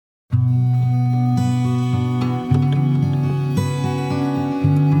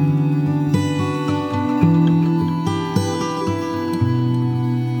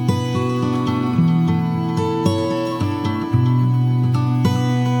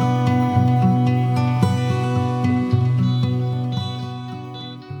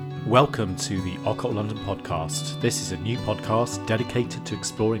Welcome to the Occult London podcast. This is a new podcast dedicated to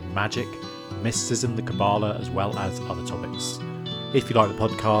exploring magic, mysticism, the Kabbalah, as well as other topics. If you like the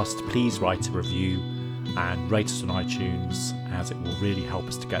podcast, please write a review and rate us on iTunes, as it will really help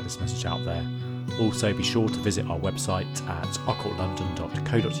us to get this message out there. Also, be sure to visit our website at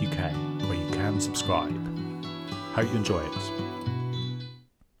occultlondon.co.uk, where you can subscribe. Hope you enjoy it.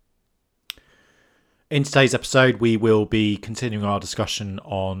 In today's episode, we will be continuing our discussion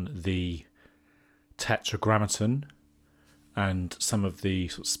on the Tetragrammaton and some of the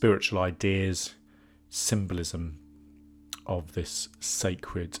sort of spiritual ideas, symbolism of this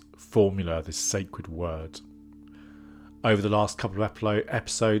sacred formula, this sacred word. Over the last couple of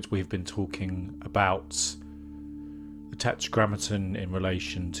episodes, we've been talking about the Tetragrammaton in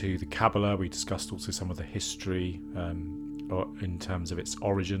relation to the Kabbalah. We discussed also some of the history in terms of its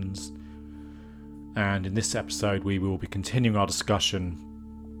origins. And in this episode, we will be continuing our discussion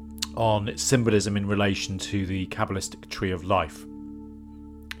on its symbolism in relation to the Kabbalistic tree of life.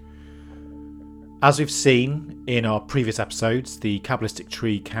 As we've seen in our previous episodes, the Kabbalistic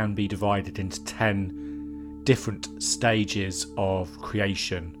tree can be divided into 10 different stages of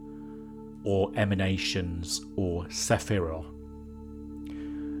creation, or emanations, or sephirah.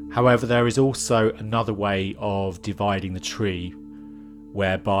 However, there is also another way of dividing the tree,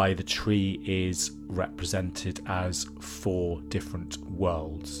 whereby the tree is represented as 4 different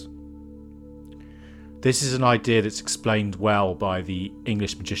worlds. This is an idea that's explained well by the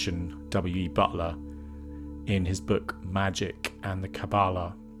English magician W.E. Butler in his book Magic and the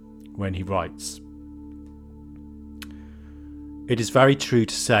Kabbalah, when he writes, "It is very true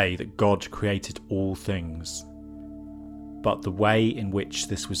to say that God created all things, but the way in which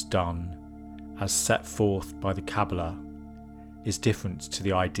this was done, as set forth by the Kabbalah, is different to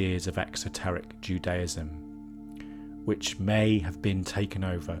the ideas of exoteric Judaism, which may have been taken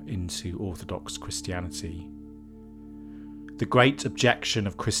over into Orthodox Christianity. The great objection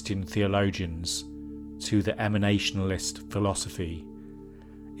of Christian theologians to the emanationalist philosophy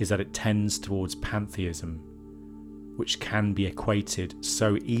is that it tends towards pantheism, which can be equated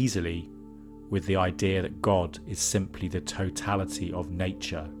so easily with the idea that God is simply the totality of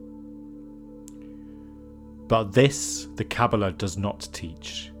nature. But this the Kabbalah does not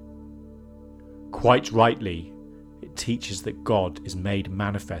teach. Quite rightly, it teaches that God is made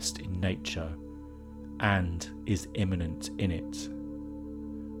manifest in nature and is immanent in it.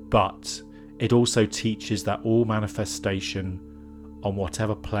 But it also teaches that all manifestation on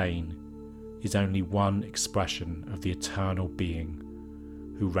whatever plane is only one expression of the eternal being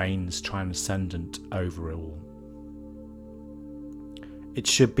who reigns transcendent over all. It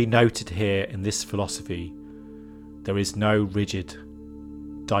should be noted here in this philosophy, there is no rigid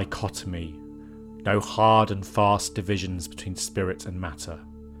dichotomy, no hard and fast divisions between spirit and matter.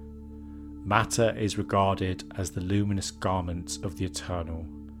 Matter is regarded as the luminous garment of the eternal,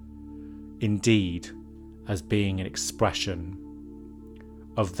 indeed, as being an expression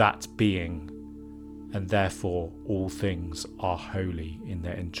of that being, and therefore all things are holy in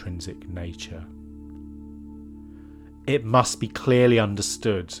their intrinsic nature. It must be clearly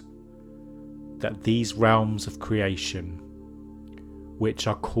understood that these realms of creation, which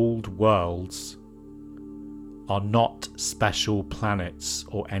are called worlds, are not special planets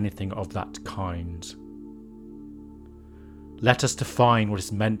or anything of that kind. Let us define what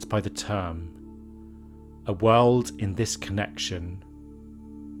is meant by the term. A world in this connection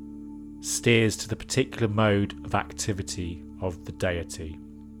steers to the particular mode of activity of the deity."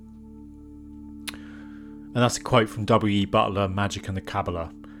 And that's a quote from W.E. Butler, Magic and the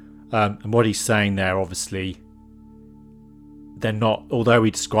Kabbalah. And what he's saying there, obviously, they're not, although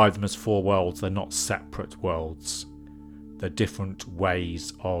we describe them as 4 worlds, they're not separate worlds. They're different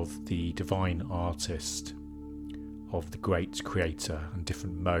ways of the divine artist, of the great creator, and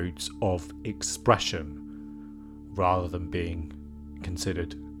different modes of expression, rather than being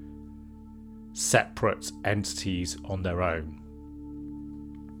considered separate entities on their own.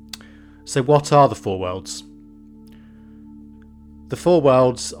 So what are the 4 worlds? The 4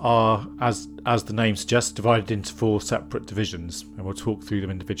 worlds are, as the name suggests, divided into 4 separate divisions, and we'll talk through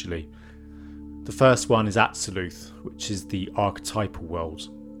them individually. The first one is Atziluth, which is the archetypal world.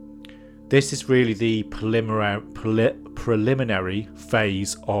 This is really the preliminary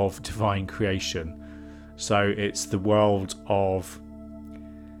phase of divine creation. So it's the world of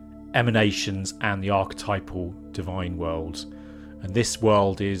emanations and the archetypal divine world. And this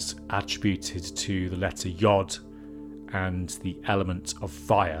world is attributed to the letter Yod and the element of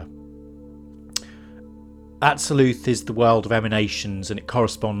fire. Atziluth is the world of emanations, and it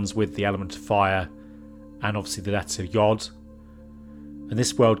corresponds with the element of fire and obviously the letter Yod. And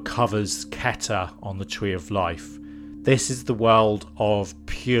this world covers Keter on the Tree of Life. This is the world of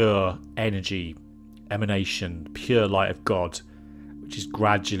pure energy, emanation, pure light of God, which is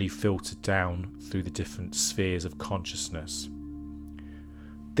gradually filtered down through the different spheres of consciousness.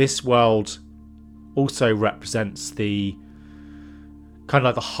 This world also represents the kind of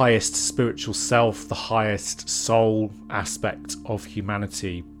like the highest spiritual self, the highest soul aspect of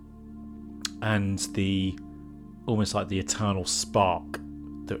humanity, and the almost like the eternal spark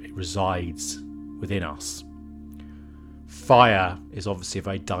that it resides within us. Fire is obviously a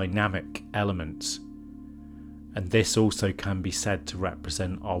very dynamic element, and this also can be said to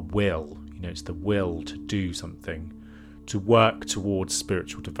represent our will. It's the will to do something, to work towards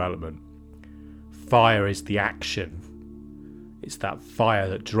spiritual development. Fire is the action. It's that fire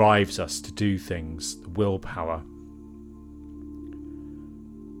that drives us to do things, the willpower.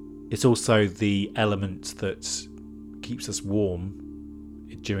 It's also the element that keeps us warm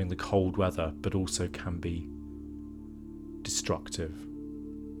during the cold weather, but also can be destructive.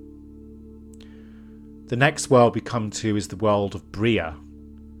 The next world we come to is the world of Bria,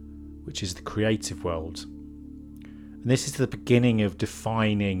 which is the creative world. And this is the beginning of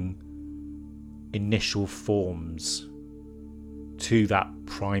defining initial forms to that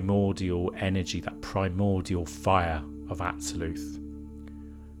primordial energy, that primordial fire of Atziluth.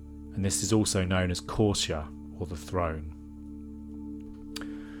 And this is also known as Korsia, or the throne.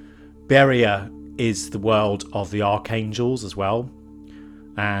 Beria is the world of the archangels as well,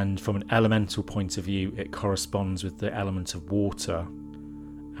 and from an elemental point of view it corresponds with the element of water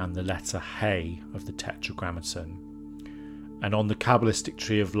and the letter He of the Tetragrammaton. And on the Kabbalistic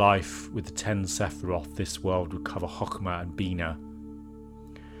Tree of Life with the 10 Sephiroth, this world would cover Chokhmah and Bina.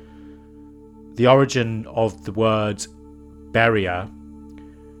 The origin of the word Beria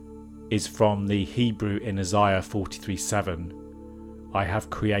is from the Hebrew in Isaiah 43:7. I have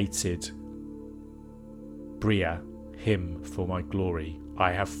created Bria, him for my glory.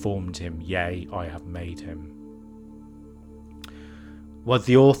 I have formed him, yea, I have made him. Well,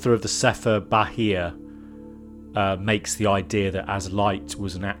 the author of the Sefer Bahir makes the idea that as light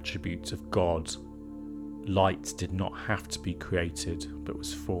was an attribute of God, light did not have to be created, but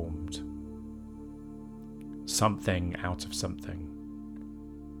was formed. Something out of something.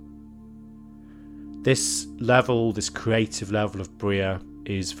 This level, this creative level of Bria,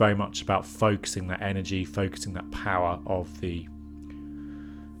 is very much about focusing that energy, focusing that power of the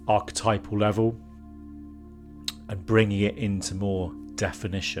archetypal level and bringing it into more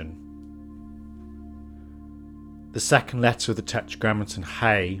definition. The second letter of the Tetragrammaton,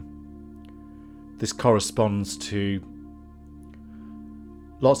 He, this corresponds to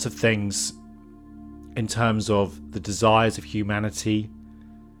lots of things in terms of the desires of humanity,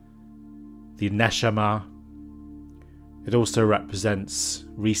 the neshama. It also represents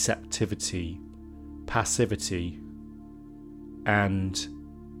receptivity, passivity, and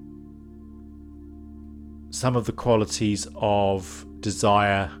some of the qualities of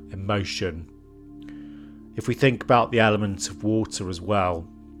desire, emotion. If we think about the element of water as well,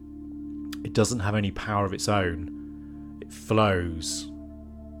 it doesn't have any power of its own. It flows.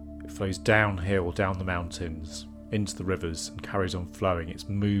 It flows downhill, down the mountains, into the rivers, and carries on flowing. It's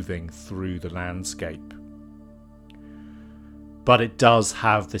moving through the landscape. But it does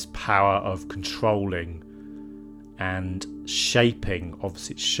have this power of controlling and shaping.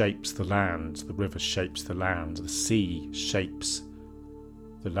 Obviously, it shapes the land. The river shapes the land. The sea shapes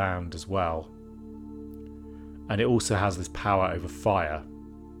the land as well. And it also has this power over fire.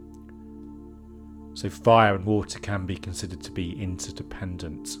 So fire and water can be considered to be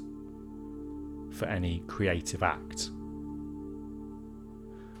interdependent for any creative act.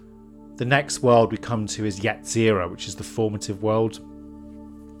 The next world we come to is Yetzirah, which is the formative world.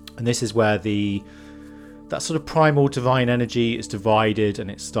 And this is where that sort of primal divine energy is divided and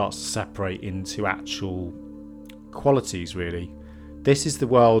it starts to separate into actual qualities, really. This is the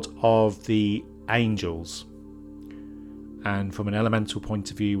world of the angels. And from an elemental point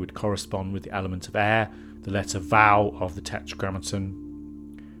of view would correspond with the element of air, the letter Vau of the Tetragrammaton.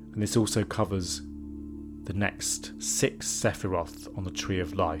 And this also covers the next 6 Sephiroth on the Tree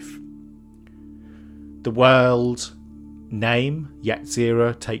of Life. The world name,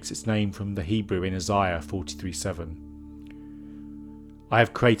 Yetzirah, takes its name from the Hebrew in Isaiah 43:7. I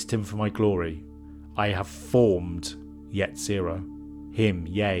have created him for my glory. I have formed Yetzirah. Him,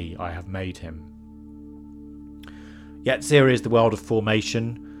 yea, I have made him. Yetzirah is the world of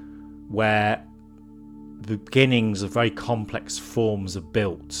formation, where the beginnings of very complex forms are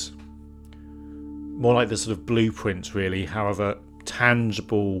built. More like the sort of blueprint, really. However,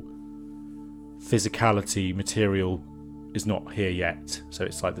 tangible physicality, material is not here yet. So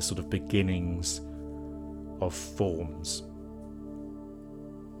it's like the sort of beginnings of forms.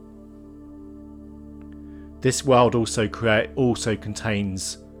 This world also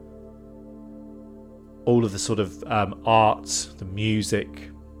contains all of the sort of art, the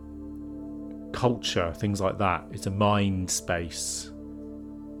music, culture, things like that. It's a mind space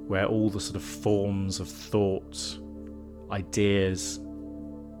where all the sort of forms of thought, ideas,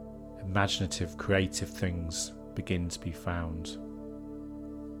 imaginative, creative things begin to be found.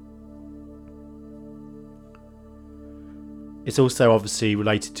 It's also obviously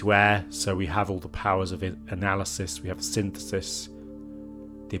related to air, so we have all the powers of analysis, we have synthesis,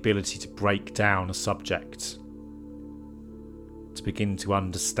 the ability to break down a subject, to begin to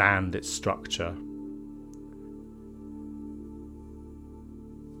understand its structure.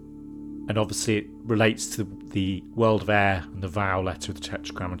 And obviously it relates to the world of air and the vowel letter of the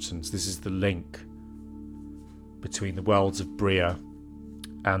Tetragrammatons. This is the link between the worlds of Bria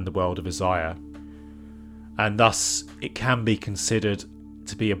and the world of Isaiah. And thus it can be considered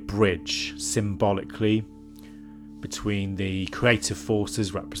to be a bridge, symbolically, between the creative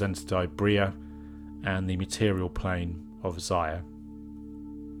forces represented by Bria and the material plane of Isaiah.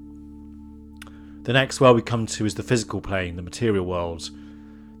 The next world we come to is the physical plane, the material world.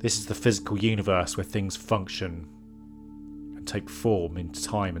 This is the physical universe where things function and take form in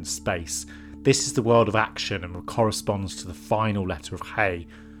time and space. This is the world of action and corresponds to the final letter of Hay.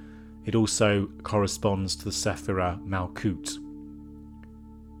 It also corresponds to the Sephirah Malkut.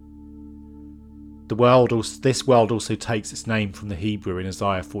 This world also takes its name from the Hebrew in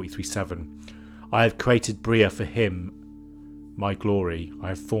Isaiah 43:7. I have created Bria for him, my glory. I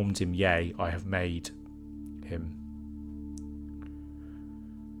have formed him, yea, I have made him.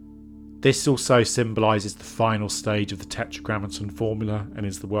 This also symbolises the final stage of the Tetragrammaton formula and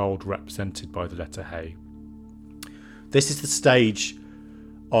is the world represented by the letter Hay. This is the stage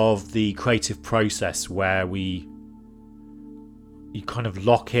of the creative process where you kind of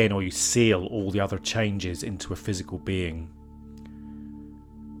lock in or you seal all the other changes into a physical being.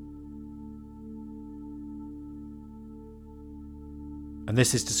 And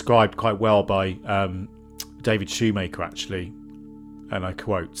this is described quite well by David Shoemaker, actually, and I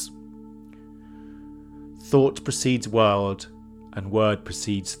quote, "Thought precedes word, and word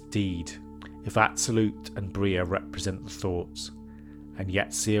precedes deed. If absolute and Bria represent the thoughts, and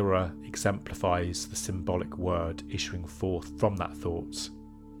Yetzirah exemplifies the symbolic word issuing forth from that thought,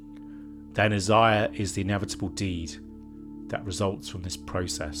 then Isaiah is the inevitable deed that results from this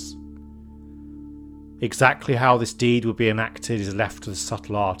process. Exactly how this deed will be enacted is left to the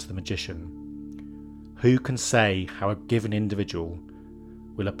subtle art of the magician. Who can say how a given individual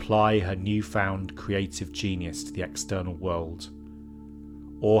will apply her newfound creative genius to the external world,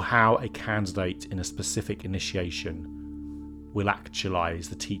 or how a candidate in a specific initiation will actualise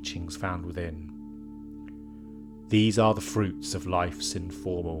the teachings found within? These are the fruits of life's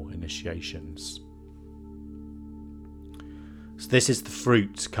informal initiations." So this is the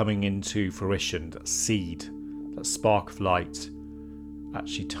fruit coming into fruition, that seed, that spark of light,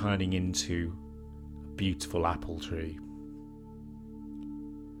 actually turning into a beautiful apple tree.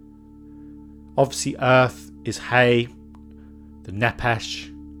 Obviously earth is Hay, the Nepesh,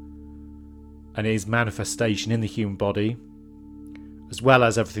 and it is manifestation in the human body, as well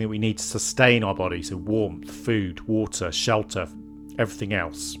as everything that we need to sustain our body, so warmth, food, water, shelter, everything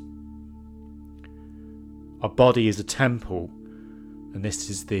else. Our body is a temple, and this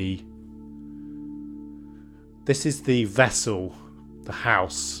is the vessel, the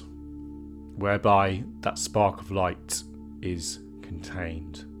house, whereby that spark of light is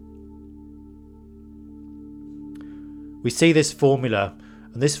contained. We see this formula,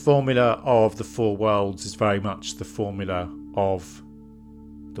 and this formula of the four worlds is very much the formula of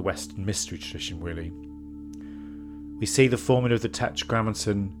the Western mystery tradition, really. We see the formula of the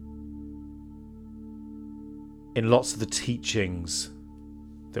Tetragrammaton in lots of the teachings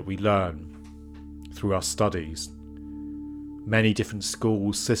that we learn through our studies. Many different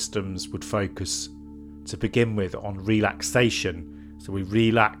school systems would focus, to begin with, on relaxation. So we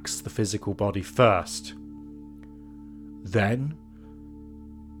relax the physical body first. Then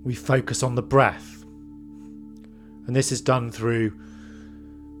we focus on the breath. And this is done through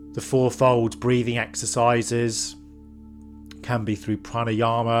the fourfold breathing exercises, can be through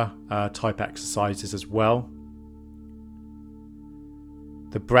pranayama type exercises as well.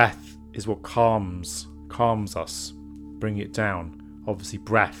 The breath is what calms us, bring it down. Obviously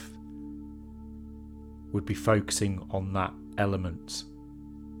breath would be focusing on that element.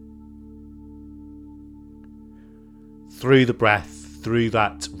 Through the breath, through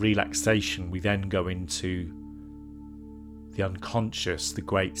that relaxation, we then go into the unconscious, the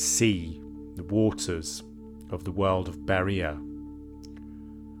great sea, the waters of the world of Berea,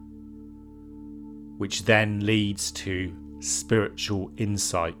 which then leads to spiritual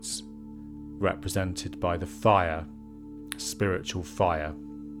insights represented by the fire, spiritual fire,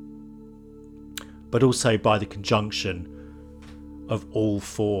 but also by the conjunction of all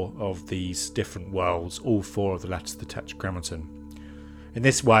four of these different worlds, all four of the letters of the Tetragrammaton. In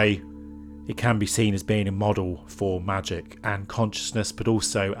this way, it can be seen as being a model for magic and consciousness, but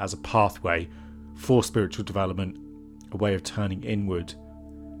also as a pathway for spiritual development, a way of turning inward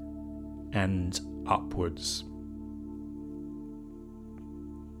and upwards.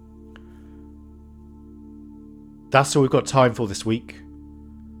 That's all we've got time for this week.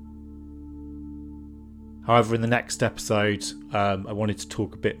 However, in the next episode, I wanted to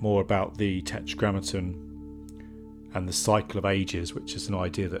talk a bit more about the Tetragrammaton and the cycle of ages, which is an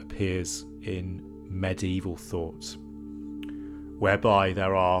idea that appears in medieval thought, whereby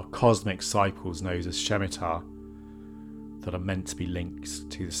there are cosmic cycles known as Shemitah that are meant to be linked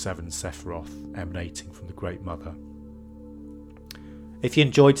to the seven Sephiroth emanating from the Great Mother. If you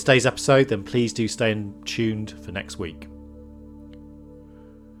enjoyed today's episode, then please do stay tuned for next week.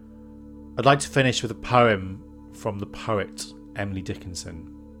 I'd like to finish with a poem from the poet Emily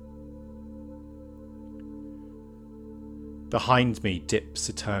Dickinson. Behind me dips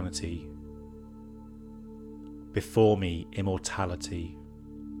eternity, before me immortality,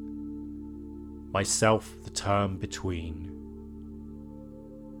 myself the term between,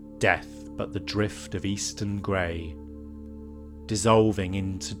 death but the drift of eastern grey, dissolving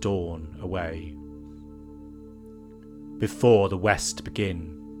into dawn away, before the west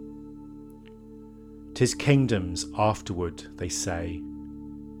begin. 'Tis kingdoms afterward, they say,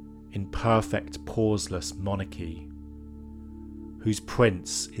 in perfect pauseless monarchy, whose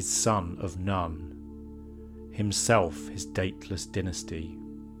prince is son of none, himself his dateless dynasty,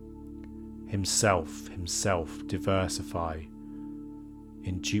 himself diversify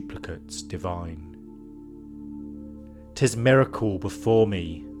in duplicates divine. 'Tis miracle before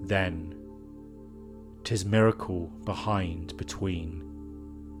me then, 'tis miracle behind between,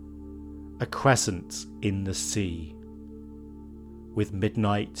 a crescent in the sea, with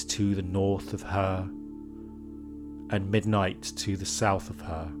midnight to the north of her, and midnight to the south of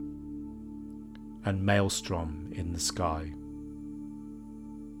her, and maelstrom in the sky.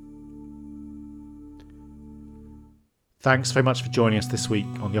 Thanks very much for joining us this week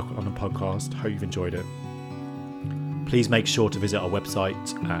on the Occult London podcast. Hope you've enjoyed it. Please make sure to visit our website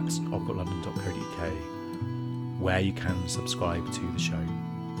at occultlondon.co.uk, where you can subscribe to the show.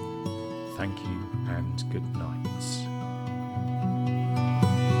 Thank you and good night.